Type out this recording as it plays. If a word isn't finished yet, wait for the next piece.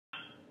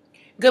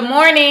Good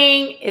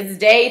morning. It's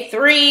day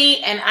 3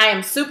 and I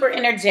am super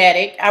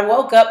energetic. I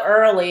woke up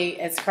early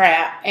as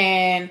crap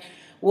and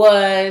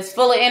was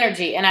full of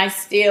energy, and I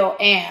still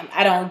am.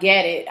 I don't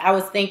get it. I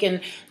was thinking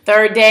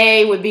third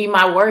day would be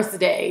my worst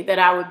day, that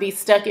I would be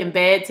stuck in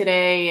bed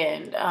today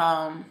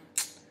and,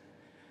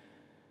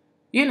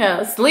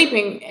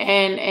 sleeping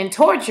and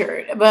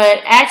tortured.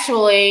 But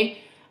actually,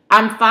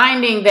 I'm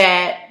finding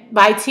that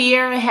by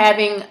TIERRA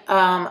having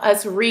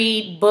us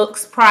read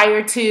books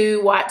prior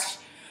to, watch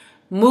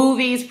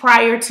movies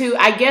prior to,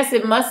 I guess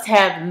it must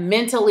have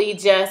mentally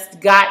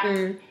just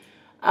gotten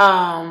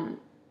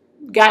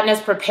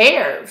us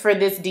prepared for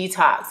this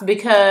detox,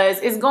 because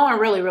it's going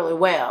really, really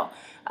well.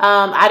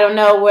 I don't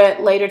know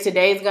what later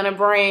today is going to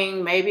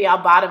bring. Maybe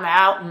I'll bottom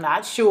out. I'm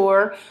not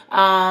sure.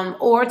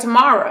 Or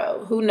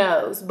tomorrow. Who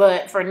knows?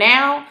 But for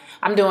now,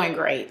 I'm doing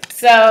great.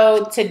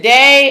 So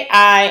today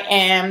I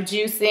am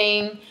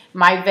juicing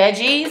my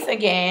veggies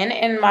again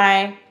in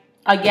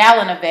a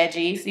gallon of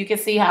veggies. You can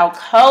see how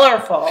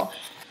colorful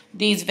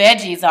these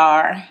veggies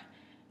are.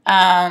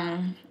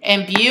 And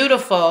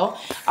beautiful.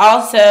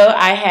 Also,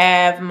 I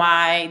have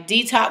my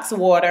detox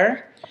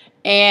water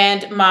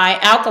and my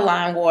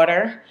alkaline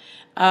water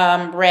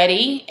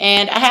ready,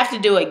 and I have to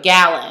do a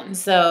gallon.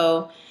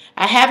 So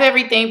I have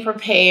everything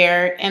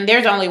prepared, and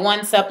there's only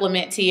one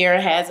supplement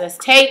TIERRA has us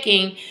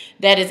taking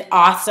that is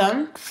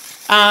awesome.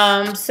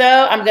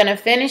 So I'm going to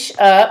finish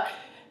up,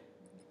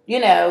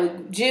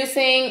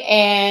 juicing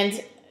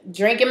and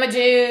drinking my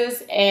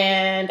juice,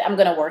 and I'm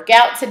going to work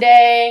out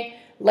today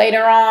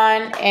later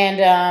on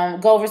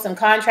and go over some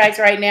contracts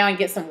right now and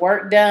get some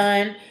work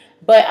done.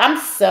 But I'm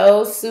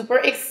so super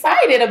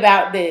excited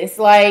about this.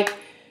 Like,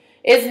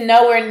 it's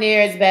nowhere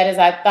near as bad as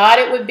I thought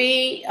it would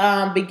be.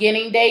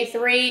 Beginning day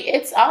 3,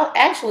 it's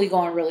actually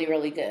going really,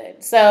 really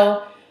good.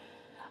 So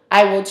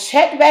I will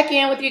check back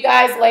in with you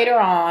guys later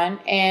on,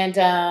 and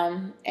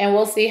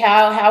we'll see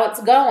how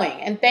it's going.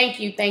 And thank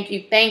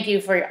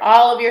you for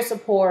all of your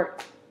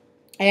support.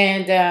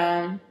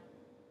 And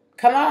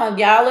come on,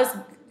 y'all,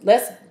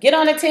 let's get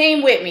on a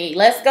team with me.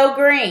 Let's go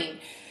green.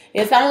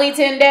 It's only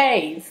 10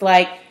 days.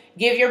 Like,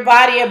 give your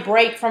body a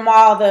break from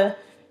all the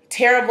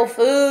terrible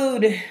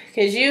food,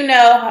 because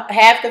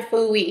half the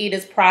food we eat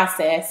is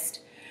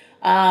processed.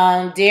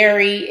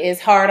 Dairy is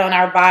hard on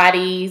our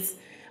bodies.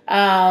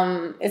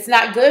 It's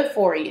not good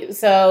for you.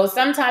 So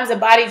sometimes the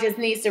body just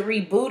needs to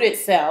reboot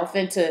itself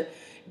and to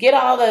get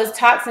all those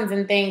toxins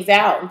and things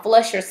out and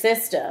flush your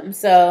system.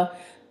 So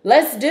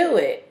let's do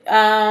it.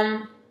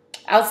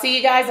 I'll see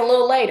you guys a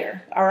little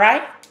later. All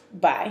right?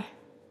 Bye.